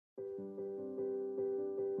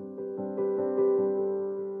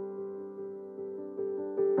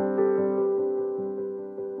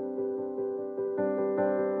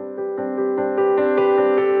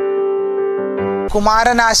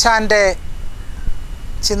കുമാരനാശാൻ്റെ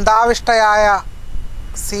ചിന്താവിഷ്ടയായ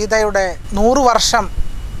സീതയുടെ 100 വർഷം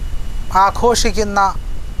ആഘോഷിക്കുന്ന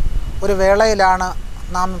ഒരു വേളയിലാണ്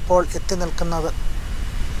നാം ഇപ്പോൾ എത്തി നിൽക്കുന്നത്.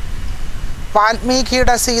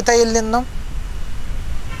 വാൽമീകിയുടെ സീതയിൽ നിന്നും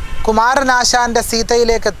കുമാരനാശാൻ്റെ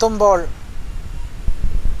സീതയിലേക്ക് എത്തുമ്പോൾ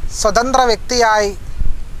സ്വതന്ത്ര വ്യക്തിയായി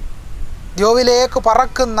ദ്യോവിലേക്ക്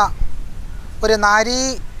പറക്കുന്ന ഒരു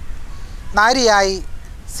നാരിയായി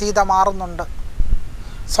സീത മാറുന്നുണ്ട്.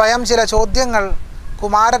 സ്വയം ചില ചോദ്യങ്ങൾ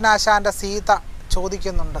കുമാരനാശാൻ്റെ സീത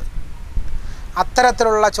ചോദിക്കുന്നുണ്ട്.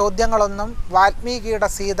 അത്തരത്തിലുള്ള ചോദ്യങ്ങളൊന്നും വാൽമീകിയുടെ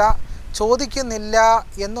സീത ചോദിക്കുന്നില്ല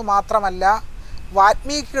എന്നു മാത്രമല്ല,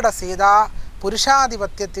 വാൽമീകിയുടെ സീത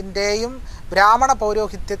പുരുഷാധിപത്യത്തിൻ്റെയും ബ്രാഹ്മണ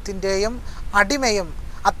പൗരോഹിത്യത്തിൻ്റെയും അടിമയും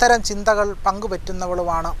അത്തരം ചിന്തകൾ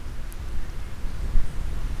പങ്കുപറ്റുന്നവളുമാണ്.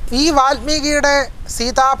 ഈ വാൽമീകിയുടെ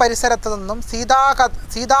സീതാ പരിസരത്ത് നിന്നും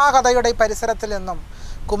സീതാകഥയുടെ പരിസരത്തിൽ നിന്നും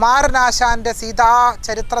കുമാരനാശാൻ്റെ സീതാ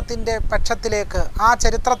ചരിത്രത്തിൻ്റെ പക്ഷത്തിലേക്ക്,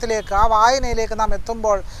 ആ വായനയിലേക്ക് നാം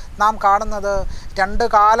എത്തുമ്പോൾ നാം കാണുന്നത് 2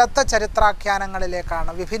 കാലത്തെ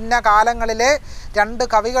ചരിത്രാഖ്യാനങ്ങളിലേക്കാണ്. വിഭിന്ന കാലങ്ങളിലെ 2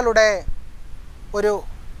 കവികളുടെ ഒരു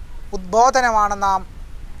ഉദ്ബോധനമാണ് നാം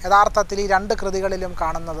യഥാർത്ഥത്തിൽ ഈ 2 കൃതികളിലും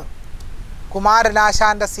കാണുന്നത്.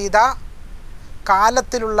 കുമാരനാശാൻ്റെ സീത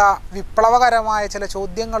കാലത്തിലുള്ള വിപ്ലവകരമായ ചില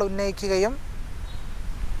ചോദ്യങ്ങൾ ഉന്നയിക്കുകയും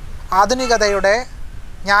ആധുനികതയുടെ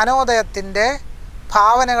ജ്ഞാനോദയത്തിൻ്റെ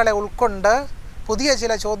ഭാവനകളെ ഉൾക്കൊണ്ട് പുതിയ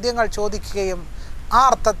ചില ചോദ്യങ്ങൾ ചോദിക്കുകയും ആ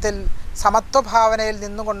അർത്ഥത്തിൽ സമത്വഭാവനയിൽ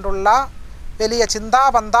നിന്നുകൊണ്ടുള്ള വലിയ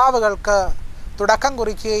ചിന്താപന്താവുകൾക്ക് തുടക്കം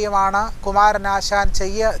കുറിക്കുകയുമാണ് കുമാരനാശാൻ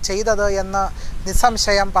ചെയ്തത് എന്ന്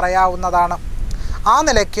നിസ്സംശയം പറയാവുന്നതാണ്. ആ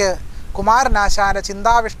നിലയ്ക്ക് കുമാരനാശാൻ്റെ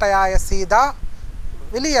ചിന്താവിഷ്ടയായ സീത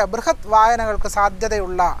വലിയ ബൃഹത് വായനകൾക്ക്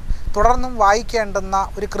സാധ്യതയുള്ള, തുടർന്നും വായിക്കേണ്ടുന്ന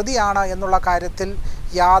ഒരു കൃതിയാണ് എന്നുള്ള കാര്യത്തിൽ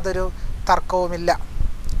യാതൊരു തർക്കവുമില്ല.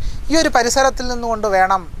 ഈ ഒരു പരിസരത്തിൽ നിന്നുകൊണ്ട്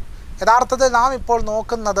വേണം യഥാർത്ഥത്തിൽ നാം ഇപ്പോൾ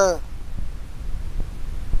നോക്കുന്നത്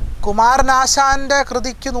കുമാരനാശാൻ്റെ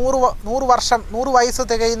കൃതിക്ക് 100 വയസ്സ്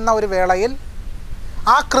തികയുന്ന ഒരു വേളയിൽ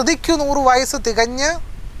ആ കൃതിക്ക് 100 വയസ്സ് തികഞ്ഞ്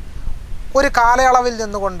ഒരു കാലയളവിൽ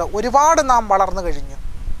നിന്നുകൊണ്ട് ഒരുപാട് നാം വളർന്നു കഴിഞ്ഞു.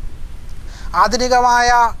 ആധുനികമായ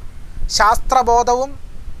ശാസ്ത്രബോധവും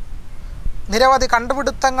നിരവധി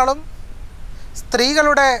കണ്ടുപിടുത്തങ്ങളും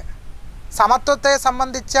സ്ത്രീകളുടെ സമത്വത്തെ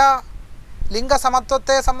സംബന്ധിച്ച,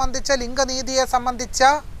 ലിംഗസമത്വത്തെ സംബന്ധിച്ച, ലിംഗനീതിയെ സംബന്ധിച്ച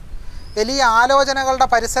വലിയ ആലോചനകളുടെ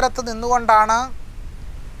പരിസരത്ത് നിന്നുകൊണ്ടാണ്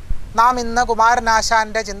നാം ഇന്ന്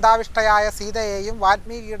കുമാരനാശാൻ്റെ ചിന്താവിഷ്ടയായ സീതയെയും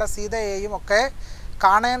വാൽമീകിയുടെ സീതയെയും ഒക്കെ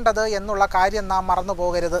കാണേണ്ടത് എന്നുള്ള കാര്യം നാം മറന്നു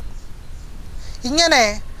പോകരുത്. ഇങ്ങനെ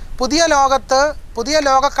പുതിയ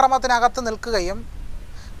ലോകക്രമത്തിനകത്ത് നിൽക്കുകയും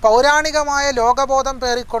പൗരാണികമായ ലോകബോധം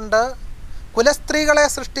പേറിക്കൊണ്ട് കുലസ്ത്രീകളെ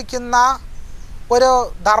സൃഷ്ടിക്കുന്ന ഒരു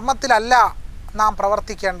ധർമ്മത്തിലല്ല നാം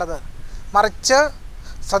പ്രവർത്തിക്കേണ്ടത്. മറിച്ച്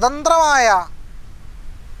സ്വതന്ത്രമായ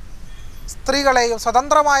സ്ത്രീകളെയും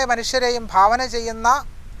സ്വതന്ത്രമായ മനുഷ്യരെയും ഭാവന ചെയ്യുന്ന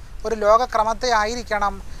ഒരു ലോകക്രമത്തെ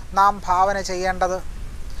ആയിരിക്കണം നാം ഭാവന ചെയ്യേണ്ടത്.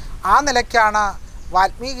 ആ നിലയ്ക്കാണ്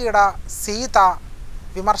വാൽമീകിയുടെ സീത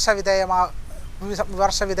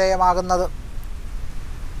വിമർശവിധേയമാകുന്നത്.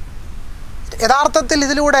 യഥാർത്ഥത്തിൽ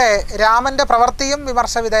ഇതിലൂടെ രാമൻ്റെ പ്രവൃത്തിയും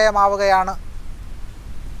വിമർശവിധേയമാവുകയാണ്.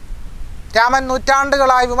 രാമൻ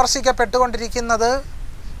നൂറ്റാണ്ടുകളായി വിമർശിക്കപ്പെട്ടുകൊണ്ടിരിക്കുന്നത്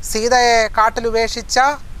സീതയെ കാട്ടിലുപേക്ഷിച്ച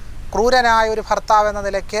ക്രൂരനായ ഒരു ഭർത്താവ് എന്ന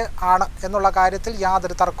നിലയ്ക്ക് ആണ് എന്നുള്ള കാര്യത്തിൽ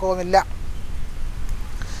യാതൊരു തർക്കവുമില്ല.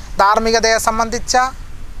 ധാർമ്മികതയെ സംബന്ധിച്ച,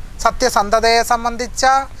 സത്യസന്ധതയെ സംബന്ധിച്ച,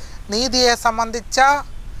 നീതിയെ സംബന്ധിച്ച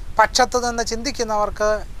പക്ഷത്തു നിന്ന് ചിന്തിക്കുന്നവർക്ക്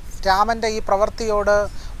രാമൻ്റെ ഈ പ്രവൃത്തിയോട്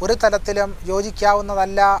ഒരു തലത്തിലും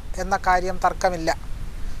യോജിക്കാവുന്നതല്ല എന്ന കാര്യം തർക്കമില്ല.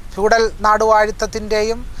 ഫ്യൂഡൽ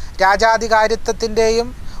നാടുവാഴിത്തത്തിൻ്റെയും രാജാധികാരിത്വത്തിൻ്റെയും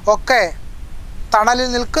ഒക്കെ തണലിൽ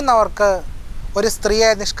നിൽക്കുന്നവർക്ക് ഒരു സ്ത്രീയെ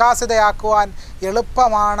നിഷ്കാസിതയാക്കുവാൻ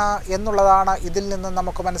എളുപ്പമാണ് എന്നുള്ളതാണ് ഇതിൽ നിന്നും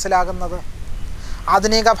നമുക്ക് മനസ്സിലാകുന്നത്.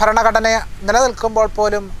 ആധുനിക ഭരണഘടന നിലനിൽക്കുമ്പോൾ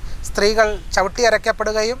പോലും സ്ത്രീകൾ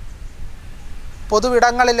ചവിട്ടിയരയ്ക്കപ്പെടുകയും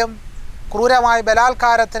പൊതുവിടങ്ങളിലും ക്രൂരമായ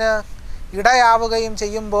ബലാത്കാരത്തിന് ഇടയാവുകയും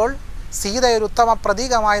ചെയ്യുമ്പോൾ സീത ഒരു ഉത്തമ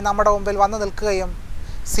പ്രതീകമായി നമ്മുടെ മുമ്പിൽ വന്നു നിൽക്കുകയും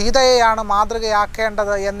സീതയെയാണ്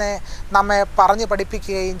മാതൃകയാക്കേണ്ടത് എന്ന് നമ്മെ പറഞ്ഞു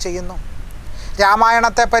പഠിപ്പിക്കുകയും ചെയ്യുന്നു.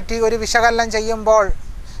 രാമായണത്തെപ്പറ്റി ഒരു വിശകലനം ചെയ്യുമ്പോൾ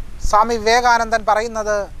സ്വാമി വിവേകാനന്ദൻ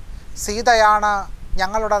പറയുന്നത് സീതയാണ്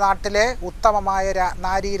ഞങ്ങളുടെ നാട്ടിലെ ഉത്തമമായ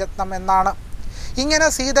നാരീരത്നം എന്നാണ്. ഇങ്ങനെ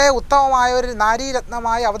സീതയെ ഉത്തമമായ ഒരു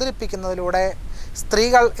നാരീരത്നമായി അവതരിപ്പിക്കുന്നതിലൂടെ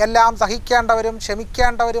സ്ത്രീകൾ എല്ലാം സഹിക്കേണ്ടവരും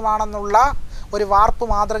ക്ഷമിക്കേണ്ടവരുമാണെന്നുള്ള ഒരു വാർപ്പ്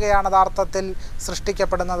മാതൃകയാണ് യഥാർത്ഥത്തിൽ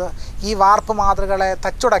സൃഷ്ടിക്കപ്പെടുന്നത്. ഈ വാർപ്പ് മാതൃകകളെ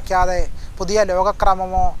തച്ചുടയ്ക്കാതെ പുതിയ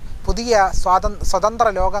ലോകക്രമമോ പുതിയ സ്വതന്ത്ര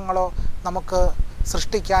ലോകങ്ങളോ നമുക്ക്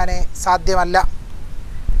സൃഷ്ടിക്കാനേ സാധ്യമല്ല.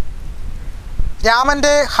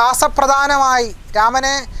 രാമൻ്റെ ഹാസ്യപ്രധാനമായി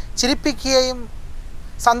രാമനെ ചിരിപ്പിക്കുകയും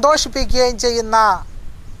സന്തോഷിപ്പിക്കുകയും ചെയ്യുന്ന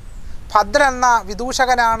ഭദ്രൻ എന്ന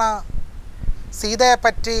വിദൂഷകനാണ്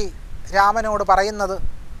സീതയെപ്പറ്റി രാമനോട് പറയുന്നത്.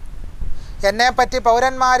 എന്നെപ്പറ്റി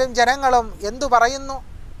പൗരന്മാരും ജനങ്ങളും എന്തു പറയുന്നു?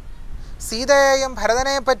 സീതയെയും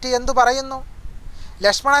ഭരതനെപ്പറ്റി എന്തു പറയുന്നു?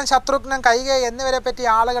 ലക്ഷ്മണൻ, ശത്രുഘ്നൻ, കൈകേയി എന്നിവരെ പറ്റി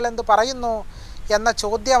ആളുകൾ എന്തു പറയുന്നു എന്ന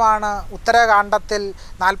ചോദ്യമാണ് ഉത്തരകാണ്ഡത്തിൽ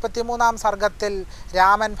 43-ാം സർഗത്തിൽ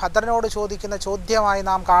രാമൻ ഭദ്രനോട് ചോദിക്കുന്ന ചോദ്യമായി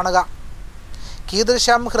നാം കാണുക.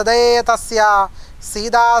 കീദൃശം ഹൃദയേ തസ്യ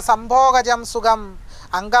സീതാ സംഭോഗജം സുഖം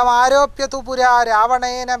അംഗമാരോപ്യതു പുരാ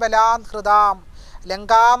രാവണേന ബലാൻ ഹൃദാം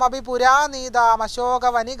ലങ്കാമപി പുരാ നീതാം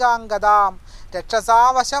അശോകവനികാംഗതാം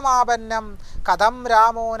രക്ഷസാവശമാപന്നം കഥം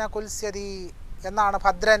രാമോന കുൽസ്യതി എന്നാണ്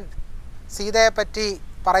ഭദ്രൻ സീതയെപ്പറ്റി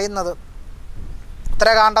പറയുന്നത്.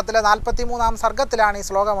 ഉത്തരകാണ്ഡത്തിലെ 43-ാം സർഗത്തിലാണ് ഈ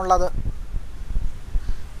ശ്ലോകമുള്ളത്.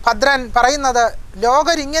 ഭദ്രൻ പറയുന്നത്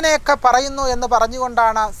ലോകരിങ്ങനെയൊക്കെ പറയുന്നു എന്ന്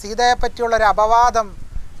പറഞ്ഞുകൊണ്ടാണ് സീതയെപ്പറ്റിയുള്ളൊരു അപവാദം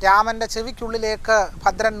രാമൻ്റെ ചെവിക്കുള്ളിലേക്ക്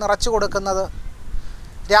ഭദ്രൻ നിറച്ചു കൊടുക്കുന്നത്.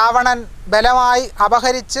 രാവണൻ ബലമായി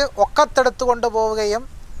അപഹരിച്ച് ഒക്കത്തെടുത്തു കൊണ്ടുപോവുകയും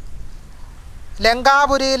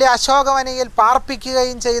ലങ്കാപുരിയിലെ അശോകവനിയിൽ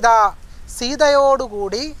പാർപ്പിക്കുകയും ചെയ്ത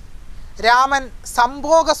സീതയോടുകൂടി രാമൻ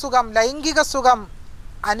സംഭോഗസുഖം, ലൈംഗിക സുഖം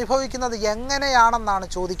അനുഭവിക്കുന്നത് എങ്ങനെയാണെന്നാണ്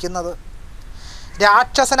ചോദിക്കുന്നത്.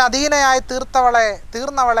 രാക്ഷസന് അധീനയായി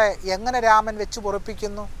തീർന്നവളെ എങ്ങനെ രാമൻ വെച്ചു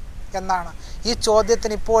പൊറുപ്പിക്കുന്നു എന്നാണ്. ഈ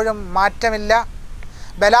ചോദ്യത്തിന് ഇപ്പോഴും മാറ്റമില്ല.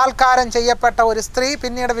 ബലാത്കാരം ചെയ്യപ്പെട്ട ഒരു സ്ത്രീ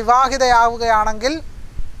പിന്നീട് വിവാഹിതയാവുകയാണെങ്കിൽ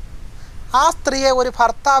ആ സ്ത്രീയെ ഒരു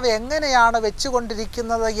ഭർത്താവ് എങ്ങനെയാണ്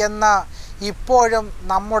വെച്ചുകൊണ്ടിരിക്കുന്നത് എന്ന് ഇപ്പോഴും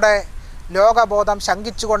നമ്മുടെ ലോകബോധം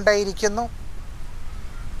ശങ്കിച്ചുകൊണ്ടേയിരിക്കുന്നു.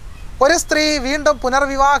 ഒരു സ്ത്രീ വീണ്ടും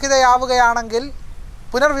പുനർവിവാഹിതയാവുകയാണെങ്കിൽ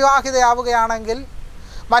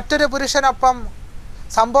മറ്റൊരു പുരുഷനൊപ്പം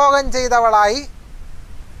സംഭോഗം ചെയ്തവളായി,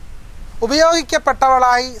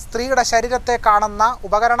 ഉപയോഗിക്കപ്പെട്ടവളായി സ്ത്രീയുടെ ശരീരത്തെ കാണുന്ന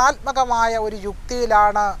ഉപകരണാത്മകമായ ഒരു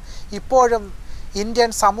യുക്തിയിലാണ് ഇപ്പോഴും ഇന്ത്യൻ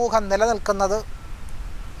സമൂഹം നിലനിൽക്കുന്നത്.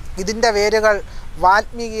 ഇതിൻ്റെ വേരുകൾ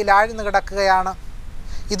വാൽമീകിയിൽ ആഴ്ന്നു കിടക്കുകയാണ്.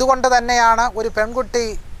 ഇതുകൊണ്ട് തന്നെയാണ് ഒരു പെൺകുട്ടി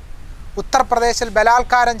ഉത്തർപ്രദേശിൽ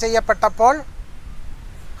ബലാത്കാരം ചെയ്യപ്പെട്ടപ്പോൾ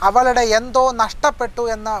അവളുടെ എന്തോ നഷ്ടപ്പെട്ടു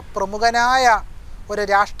എന്ന് പ്രമുഖനായ ഒരു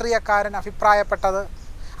രാഷ്ട്രീയക്കാരൻ അഭിപ്രായപ്പെട്ടത്.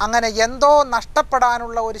 അങ്ങനെ എന്തോ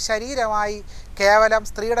നഷ്ടപ്പെടാനുള്ള ഒരു ശരീരമായി കേവലം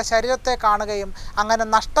സ്ത്രീയുടെ ശരീരത്തെ കാണുകയും അങ്ങനെ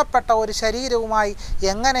നഷ്ടപ്പെട്ട ഒരു ശരീരവുമായി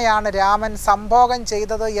എങ്ങനെയാണ് രാമൻ സംഭോഗം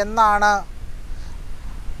ചെയ്തത് എന്നാണ്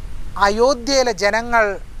അയോധ്യയിലെ ജനങ്ങൾ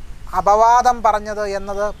അപവാദം പറഞ്ഞത്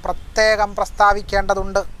എന്നത് പ്രത്യേകം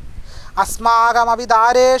പ്രസ്താവിക്കേണ്ടതുണ്ട്.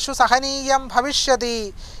 അസ്മാകമവിദാരേഷു സഹനീയം ഭവിഷ്യതി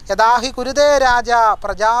യഥാഹി കുരുതേ രാജ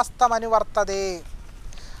പ്രജാസ്തമനുവർത്തതേ.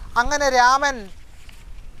 അങ്ങനെ രാമൻ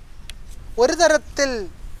ഒരു തരത്തിൽ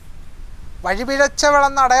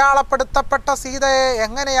വഴിപിഴച്ചവളെന്ന് അടയാളപ്പെടുത്തപ്പെട്ട സീതയെ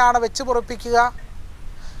എങ്ങനെയാണ് വെച്ചു പൊറുപ്പിക്കുക?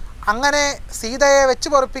 അങ്ങനെ സീതയെ വെച്ചു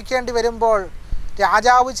പൊറുപ്പിക്കേണ്ടി വരുമ്പോൾ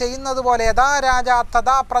രാജാവ് ചെയ്യുന്നത് പോലെ യഥാ രാജ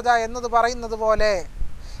തഥാ പ്രജ എന്നത് പറയുന്നത് പോലെ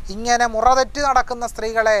ഇങ്ങനെ മുറതെറ്റി നടക്കുന്ന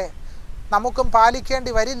സ്ത്രീകളെ നമുക്കും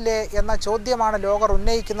പാലിക്കേണ്ടി വരില്ലേ എന്ന ചോദ്യമാണ് ലോകർ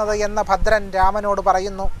ഉന്നയിക്കുന്നത് എന്ന് ഭദ്രൻ രാമനോട്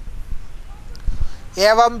പറയുന്നു.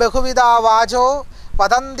 ഏവം ബഹുവിധ വാചോ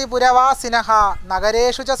വദന്തി പുരവാസിനഃ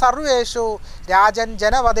നഗരേഷു ച സർവേഷു രാജൻ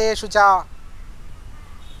ജനവദേഷു ച.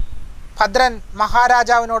 ഭദ്രൻ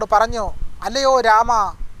മഹാരാജാവിനോട് പറഞ്ഞു, അല്ലയോ രാമ,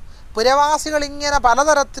 പുരവാസികൾ ഇങ്ങനെ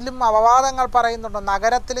പലതരത്തിലും അപവാദങ്ങൾ പറയുന്നുണ്ട്.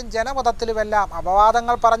 നഗരത്തിലും ജനപദത്തിലുമെല്ലാം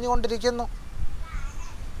അപവാദങ്ങൾ പറഞ്ഞുകൊണ്ടിരിക്കുന്നു.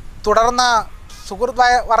 തുടർന്ന്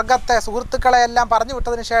സുഹൃത്തുക്കളെയെല്ലാം പറഞ്ഞു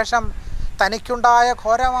വിട്ടതിന് ശേഷം തനിക്കുണ്ടായ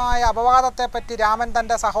ഘോരമായ അപവാദത്തെപ്പറ്റി രാമൻ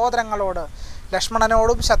തൻ്റെ സഹോദരങ്ങളോട്,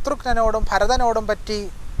 ലക്ഷ്മണനോടും ശത്രുഘ്നനോടും ഭരതനോടും പറ്റി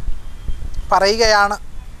പറയുകയാണ്.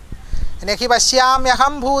 നഹി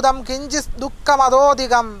പശ്യാമ്യഹം ഭൂതം കിഞ്ചിത്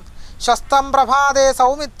ദുഃഖമതോധികം സ്വസ്ഥം പ്രഭാതേ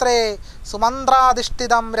സൗമിത്രേ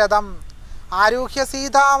സുമന്ത്രാധിഷ്ഠിതം രഥം ആരൂഹ്യ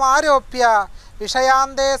സീതാമാരോപ്യ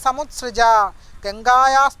വിഷയാന്തേ സമുത്സൃജ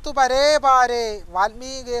ഗംഗായാസ്തു പരേ പാരേ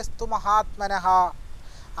വാൽമീകേസ്തു മഹാത്മനഃ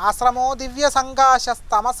ആശ്രമോ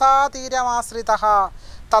ദിവ്യസങ്കാശസ്തമസാ തീരമാശ്രിതഃ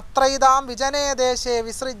തത്രൈതാം വിജനേ ദേശേ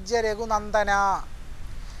വിസൃജ്യ രഘുനന്ദന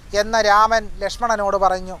എന്ന രാമൻ ലക്ഷ്മണനോട്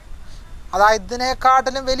പറഞ്ഞു. അതായത്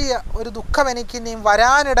ഇതിനേക്കാട്ടിലും വലിയ ഒരു ദുഃഖം എനിക്ക് ഇനിയും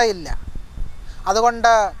വരാനിടയില്ല.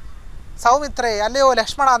 അതുകൊണ്ട് സൗമിത്രേ, അല്ലയോ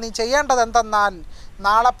ലക്ഷ്മണ, നീ ചെയ്യേണ്ടത് എന്തെന്നാൽ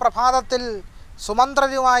നാളെ പ്രഭാതത്തിൽ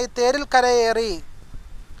സുമന്ത്രരുമായി തേരിൽ കരയേറി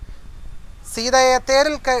സീതയെ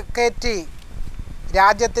തേരിൽ കയറ്റി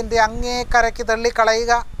രാജ്യത്തിൻ്റെ അങ്ങേക്കരയ്ക്ക്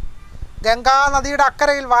തള്ളിക്കളയുക. ഗംഗാനദിയുടെ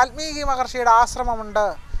അക്കരയിൽ വാൽമീകി മഹർഷിയുടെ ആശ്രമമുണ്ട്,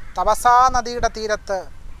 തപസാ നദിയുടെ തീരത്ത്.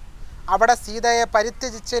 അവിടെ സീതയെ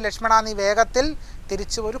പരിത്യജിച്ച് ലക്ഷ്മണ നീ വേഗത്തിൽ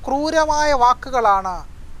തിരിച്ചു. ഒരു ക്രൂരമായ വാക്കുകളാണ്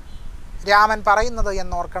രാമൻ പറയുന്നത്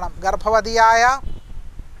എന്നോർക്കണം. ഗർഭവതിയായ,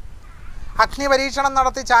 അഗ്നിപരീക്ഷണം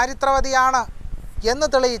നടത്തി ചാരിത്രവതിയാണ് എന്ന്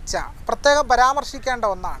തെളിയിച്ച, പ്രത്യേകം പരാമർശിക്കേണ്ട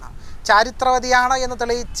ഒന്നാണ്, ചാരിത്രവതിയാണ് എന്ന്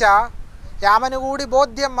തെളിയിച്ച രാമനു കൂടി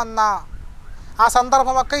ബോധ്യം വന്ന ആ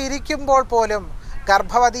സന്ദർഭമൊക്കെ ഇരിക്കുമ്പോൾ പോലും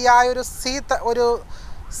ഗർഭവതിയായ ഒരു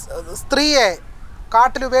സ്ത്രീയെ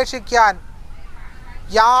കാട്ടിലുപേക്ഷിക്കാൻ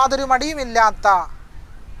യാതൊരു മടിയുമില്ലാത്ത,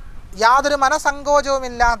 യാതൊരു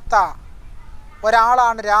മനസങ്കോചവുമില്ലാത്ത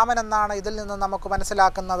ഒരാളാണ് രാമൻ എന്നാണ് ഇതിൽ നിന്ന് നമുക്ക്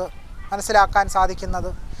മനസ്സിലാക്കാൻ സാധിക്കുന്നത്.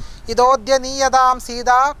 ഇതോദ്യ നീയതാം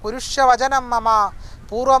സീത കുരുഷ്യവചനം മമ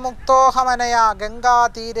പൂർവമുക്തോഹമനയ ഗംഗാ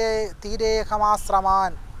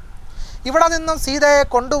തീരേഹമാശ്രമാൻ. ഇവിടെ നിന്നും സീതയെ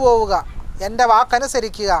കൊണ്ടുപോവുക, എൻ്റെ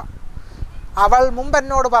വാക്കനുസരിക്കുക. അവൾ മുമ്പ്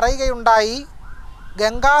എന്നോട് പറയുകയുണ്ടായി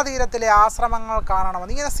ഗംഗാതീരത്തിലെ ആശ്രമങ്ങൾ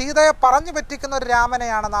കാണണമെന്ന്. ഇങ്ങനെ സീതയെ പറഞ്ഞു പറ്റിക്കുന്ന ഒരു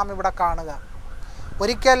രാമനെയാണ് നാം ഇവിടെ കാണുക.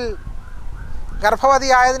 ഒരിക്കൽ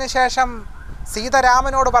ഗർഭവതിയായതിനു ശേഷം സീത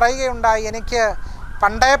രാമനോട് പറയുകയുണ്ടായി, എനിക്ക്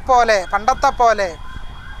പണ്ടത്തെ പോലെ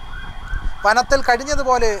വനത്തിൽ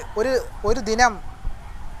കഴിഞ്ഞതുപോലെ ഒരു ദിനം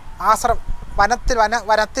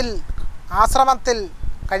വനത്തിൽ ആശ്രമത്തിൽ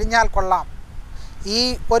കഴിഞ്ഞാൽ കൊള്ളാം. ഈ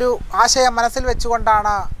ഒരു ആശയം മനസ്സിൽ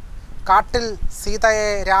വെച്ചുകൊണ്ടാണ് കാട്ടിൽ സീതയെ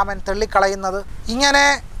രാമൻ തള്ളിക്കളയുന്നത്. ഇങ്ങനെ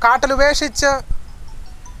കാട്ടിലുപേക്ഷിച്ച്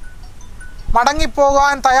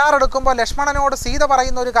മടങ്ങിപ്പോകാൻ തയ്യാറെടുക്കുമ്പോൾ ലക്ഷ്മണനോട് സീത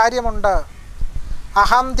പറയുന്ന ഒരു കാര്യമുണ്ട്.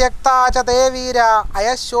 അഹം ത്യക്താച തേ വീര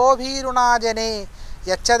അയശോഭീരുണാജനെ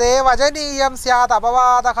യച്ഛതേ വചനീയം സ്യാത്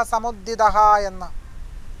അപവാദഃ സമുദ്ദിതഃ എന്ന്.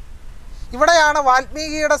 ഇവിടെയാണ്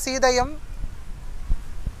വാൽമീകിയുടെ സീതയും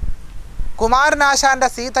കുമാരനാശാൻ്റെ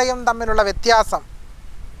സീതയും തമ്മിലുള്ള വ്യത്യാസം.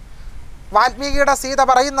 വാൽമീകിയുടെ സീത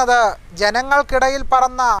പറയുന്നത്, ജനങ്ങൾക്കിടയിൽ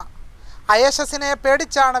പറന്ന അയശസ്സിനെ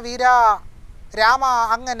പേടിച്ചാണ് രാമ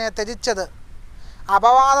അങ്ങനെ ത്യജിച്ചത്.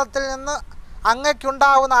 അപവാദത്തിൽ നിന്ന്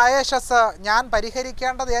അങ്ങയ്ക്കുണ്ടാവുന്ന അയശസ് ഞാൻ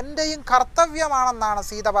പരിഹരിക്കേണ്ടത് എൻ്റെയും കർത്തവ്യമാണെന്നാണ്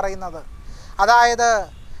സീത പറയുന്നത്. അതായത്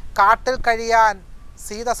കാട്ടിൽ കഴിയാൻ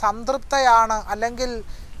സീത സംതൃപ്തയാണ്, അല്ലെങ്കിൽ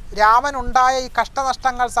രാമനുണ്ടായ ഈ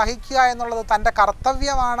കഷ്ടനഷ്ടങ്ങൾ സഹിക്കുക എന്നുള്ളത് തൻ്റെ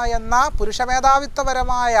കർത്തവ്യമാണ് എന്ന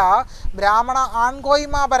പുരുഷമേധാവിത്വപരമായ ബ്രാഹ്മണ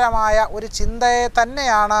ആൺകോയ്മാപരമായ ഒരു ചിന്തയെ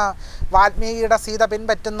തന്നെയാണ് വാൽമീകിയുടെ സീത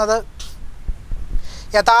പിൻപറ്റുന്നത്.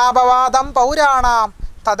 യഥാപവാദം പൗരാണാം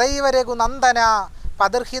തദൈവ രഘുനന്ദന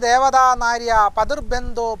പതിർഹി ദേവതാ നാര്യ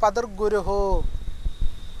പതിർബന്ധോ പതിർഗുരുഹു.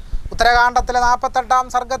 ഉത്തരകാണ്ഡത്തിലെ 48-ാം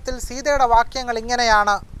സർഗത്തിൽ സീതയുടെ വാക്യങ്ങൾ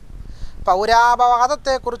ഇങ്ങനെയാണ്.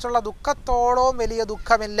 പൗരാപവാദത്തെക്കുറിച്ചുള്ള ദുഃഖത്തോളവും വലിയ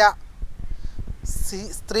ദുഃഖമില്ല.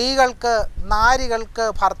 സ്ത്രീകൾക്ക്, നാരികൾക്ക്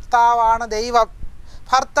ഭർത്താവാണ് ദൈവം,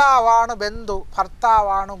 ഭർത്താവാണ് ബന്ധു,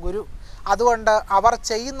 ഭർത്താവാണ് ഗുരു. അതുകൊണ്ട് അവർ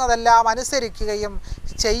ചെയ്യുന്നതെല്ലാം അനുസരിക്കുകയും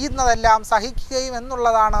ചെയ്യുന്നതെല്ലാം സഹിക്കുകയും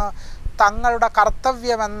എന്നുള്ളതാണ് തങ്ങളുടെ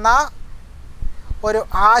കർത്തവ്യമെന്ന ഒരു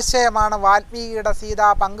ആശയമാണ് വാൽമീകിയുടെ സീത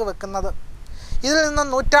പങ്കുവെക്കുന്നത്. ഇതിൽ നിന്നും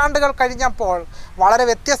നൂറ്റാണ്ടുകൾ കഴിഞ്ഞപ്പോൾ വളരെ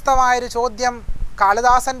വ്യത്യസ്തമായൊരു ചോദ്യം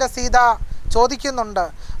കാളിദാസൻ്റെ സീത ചോദിക്കുന്നുണ്ട്.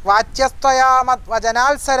 വാച്യസ്ത്വയാമത്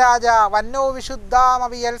വചനാത്സരാജ വന്നോ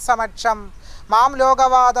വിശുദ്ധാമവിയൽ സമക്ഷം മാം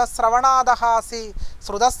ലോകവാദ ശ്രവണാദഹാസി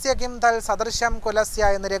ശ്രുതസ്യ കിം തൽ സദൃശ്യം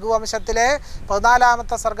കുലസ്യ എന്ന് രഘുവംശത്തിലെ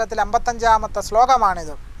 14-ാമത്തെ സർഗത്തിൽ 55-ാമത്തെ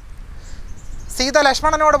ശ്ലോകമാണിത്. സീത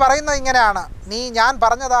ലക്ഷ്മണനോട് പറയുന്നത് ഇങ്ങനെയാണ്. ഞാൻ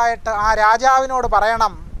പറഞ്ഞതായിട്ട് ആ രാജാവിനോട്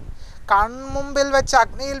പറയണം. കൺമുമ്പിൽ വെച്ച്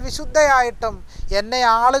അഗ്നിയിൽ വിശുദ്ധയായിട്ടും എന്നെ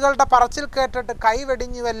ആളുകളുടെ പറച്ചിൽ കേട്ടിട്ട്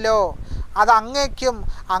കൈവെടിഞ്ഞുവല്ലോ, അത് അങ്ങയ്ക്കും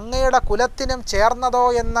അങ്ങയുടെ കുലത്തിനും ചേർന്നതോ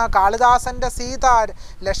എന്ന് കാളിദാസൻ്റെ സീത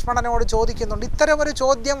ലക്ഷ്മണനോട് ചോദിക്കുന്നുണ്ട്. ഇത്തരമൊരു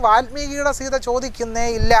ചോദ്യം വാൽമീകിയുടെ സീത ചോദിക്കുന്നേ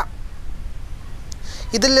ഇല്ല.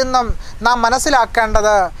 ഇതിൽ നിന്നും നാം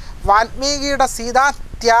മനസ്സിലാക്കേണ്ടത് വാൽമീകിയുടെ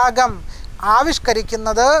സീതാത്യാഗം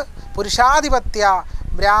ആവിഷ്കരിക്കുന്നത് പുരുഷാധിപത്യ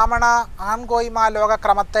ബ്രാഹ്മണ ആൺകോയ്മ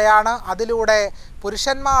ലോകക്രമത്തെയാണ്. അതിലൂടെ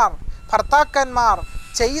പുരുഷന്മാർ, ഭർത്താക്കന്മാർ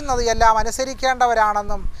ചെയ്യുന്നത് എല്ലാം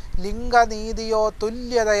അനുസരിക്കേണ്ടവരാണെന്നും ലിംഗനീതിയോ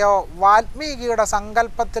തുല്യതയോ വാൽമീകിയുടെ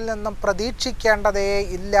സങ്കല്പത്തിൽ നിന്നും പ്രതീക്ഷിക്കേണ്ടതേ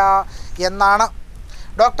ഇല്ല എന്നാണ്.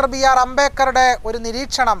 ഡോക്ടർ BR അംബേദ്കറുടെ ഒരു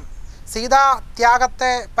നിരീക്ഷണം,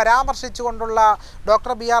 സീതാത്യാഗത്തെ പരാമർശിച്ചുകൊണ്ടുള്ള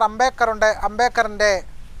ഡോക്ടർ BR അംബേദ്കറിൻ്റെ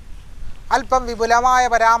അല്പം വിപുലമായ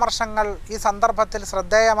പരാമർശങ്ങൾ ഈ സന്ദർഭത്തിൽ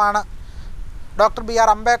ശ്രദ്ധേയമാണ്. ഡോക്ടർ BR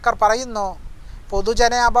അംബേദ്കർ പറയുന്നു,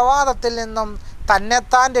 പൊതുജന അപവാദത്തിൽ നിന്നും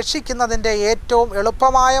തന്നെത്താൻ രക്ഷിക്കുന്നതിൻ്റെ ഏറ്റവും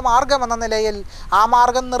എളുപ്പമായ മാർഗമെന്ന നിലയിൽ ആ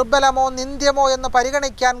മാർഗം നിർബലമോ നിന്ദ്യമോ എന്ന്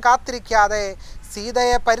പരിഗണിക്കാൻ കാത്തിരിക്കാതെ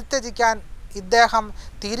സീതയെ പരിത്യജിക്കാൻ ഇദ്ദേഹം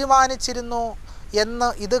തീരുമാനിച്ചിരുന്നു എന്ന്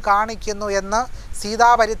ഇത് കാണിക്കുന്നു എന്ന്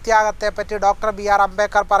സീതാപരിത്യാഗത്തെപ്പറ്റി ഡോക്ടർ BR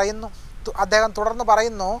അംബേദ്കർ പറയുന്നു. അദ്ദേഹം തുടർന്ന്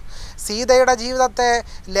പറയുന്നു, സീതയുടെ ജീവിതത്തെ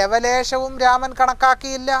ലവലേശവും രാമൻ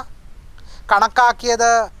കണക്കാക്കിയില്ല.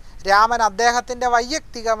 കണക്കാക്കിയത് രാമൻ അദ്ദേഹത്തിൻ്റെ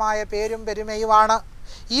വൈയക്തികമായ പേരും പെരുമയുമാണ്.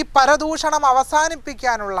 ഈ പരദൂഷണം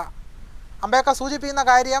അവസാനിപ്പിക്കാനുള്ള അംബേദ്കർ സൂചിപ്പിക്കുന്ന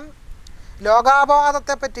കാര്യം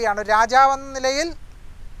ലോകാപവാദത്തെ പറ്റിയാണ്. രാജാവെന്ന നിലയിൽ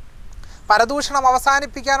പരദൂഷണം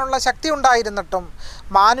അവസാനിപ്പിക്കാനുള്ള ശക്തി ഉണ്ടായിരുന്നിട്ടും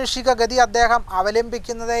മാനുഷിക ഗതി അദ്ദേഹം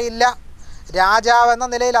അവലംബിക്കുന്നതേയില്ല. രാജാവെന്ന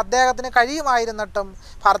നിലയിൽ അദ്ദേഹത്തിന് കഴിയുമായിരുന്നിട്ടും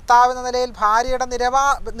ഭർത്താവെന്ന നിലയിൽ ഭാര്യയുടെ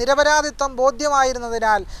നിരപരാധിത്വം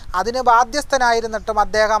ബോധ്യമായിരുന്നതിനാൽ അതിന് ബാധ്യസ്ഥനായിരുന്നിട്ടും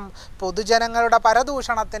അദ്ദേഹം പൊതുജനങ്ങളുടെ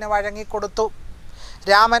പരദൂഷണത്തിന് വഴങ്ങിക്കൊടുത്തു.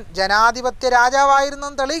 രാമൻ ജനാധിപത്യ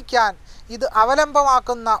രാജാവായിരുന്നെന്ന് തെളിയിക്കാൻ ഇത്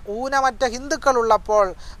അവലംബമാക്കുന്ന ഊനമറ്റ ഹിന്ദുക്കളുള്ളപ്പോൾ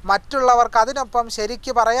മറ്റുള്ളവർക്ക് അതിനൊപ്പം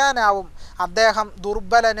ശരിക്ക് പറയാനാവും അദ്ദേഹം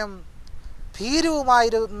ദുർബലനും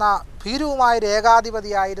ഭീരുവുമായൊരു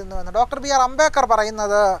ഏകാധിപതിയായിരുന്നു എന്ന്. Doctor BR. അംബേദ്കർ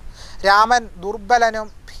പറയുന്നത് രാമൻ ദുർബലനും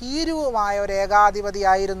ഭീരുവുമായ ഒരു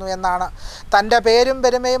ഏകാധിപതിയായിരുന്നു എന്നാണ്. തൻ്റെ പേരും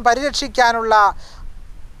പെരുമയും പരിരക്ഷിക്കാനുള്ള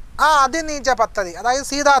ആ അതിനീച പദ്ധതി, അതായത്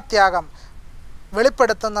സീതാത്യാഗം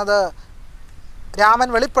രാമൻ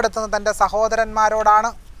വെളിപ്പെടുത്തുന്നത് തൻ്റെ സഹോദരന്മാരോടാണ്.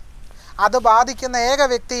 അത് ബാധിക്കുന്ന ഏക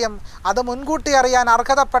വ്യക്തിയും അത് മുൻകൂട്ടി അറിയാൻ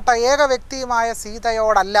അർഹതപ്പെട്ട ഏക വ്യക്തിയുമായ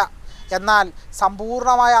സീതയോടല്ല, എന്നാൽ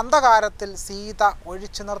സമ്പൂർണമായ അന്ധകാരത്തിൽ സീത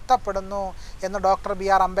ഒഴിച്ചു നിർത്തപ്പെടുന്നു എന്ന് ഡോക്ടർ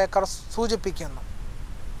ബി.ആർ. അംബേദ്കർ സൂചിപ്പിക്കുന്നു.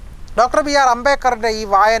 Doctor BR. അംബേദ്കറുടെ ഈ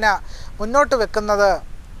വായന മുന്നോട്ട് വെക്കുന്നത്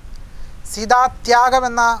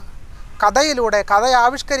സീതാത്യാഗമെന്ന കഥ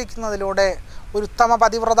ആവിഷ്കരിക്കുന്നതിലൂടെ ഒരു ഉത്തമ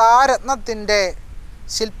പതിവ്രതാരത്നത്തിൻ്റെ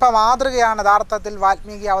ശില്പമാതൃകയാണ് യഥാർത്ഥത്തിൽ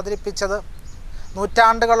വാൽമീകി അവതരിപ്പിച്ചത്.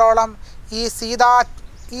 നൂറ്റാണ്ടുകളോളം ഈ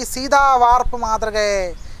സീതാ വാർപ്പ് മാതൃകയെ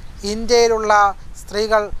ഇന്ത്യയിലുള്ള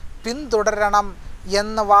സ്ത്രീകൾ പിന്തുടരണം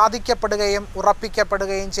എന്ന് വാദിക്കപ്പെടുകയും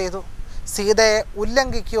ഉറപ്പിക്കപ്പെടുകയും ചെയ്തു. സീതയെ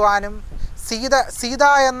ഉല്ലംഘിക്കുവാനും സീത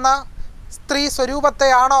എന്ന സ്ത്രീ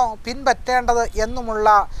സ്വരൂപത്തെയാണോ പിൻപറ്റേണ്ടത് എന്നുമുള്ള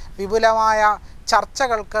വിപുലമായ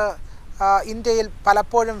ചർച്ചകൾക്ക് ഇന്ത്യയിൽ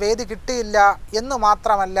പലപ്പോഴും വേദി കിട്ടിയില്ല എന്നു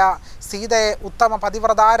മാത്രമല്ല, സീതയെ ഉത്തമ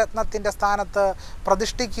പതിവ്രതാരത്നത്തിൻ്റെ സ്ഥാനത്ത്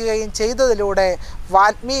പ്രതിഷ്ഠിക്കുകയും ചെയ്തതിലൂടെ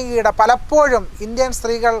വാൽമീകിയുടെ പലപ്പോഴും ഇന്ത്യൻ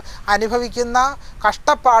സ്ത്രീകൾ അനുഭവിക്കുന്ന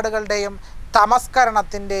കഷ്ടപ്പാടുകളുടെയും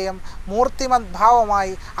തമസ്കരണത്തിൻ്റെയും മൂർത്തിമത്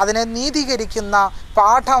ഭാവമായി അതിനെ നീതീകരിക്കുന്ന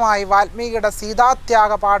പാഠമായി വാൽമീകിയുടെ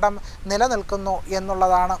സീതാത്യാഗ പാഠം നിലനിൽക്കുന്നു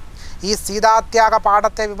എന്നുള്ളതാണ്. ഈ സീതാത്യാഗ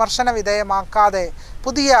പാഠത്തെ വിമർശന വിധേയമാക്കാതെ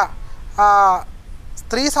പുതിയ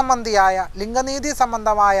സ്ത്രീ സംബന്ധിയായ ലിംഗനീതി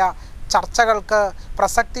സംബന്ധമായ ചർച്ചകൾക്ക്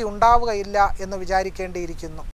പ്രസക്തി ഉണ്ടാവുകയില്ല എന്ന് വിചാരിക്കേണ്ടിയിരിക്കുന്നു.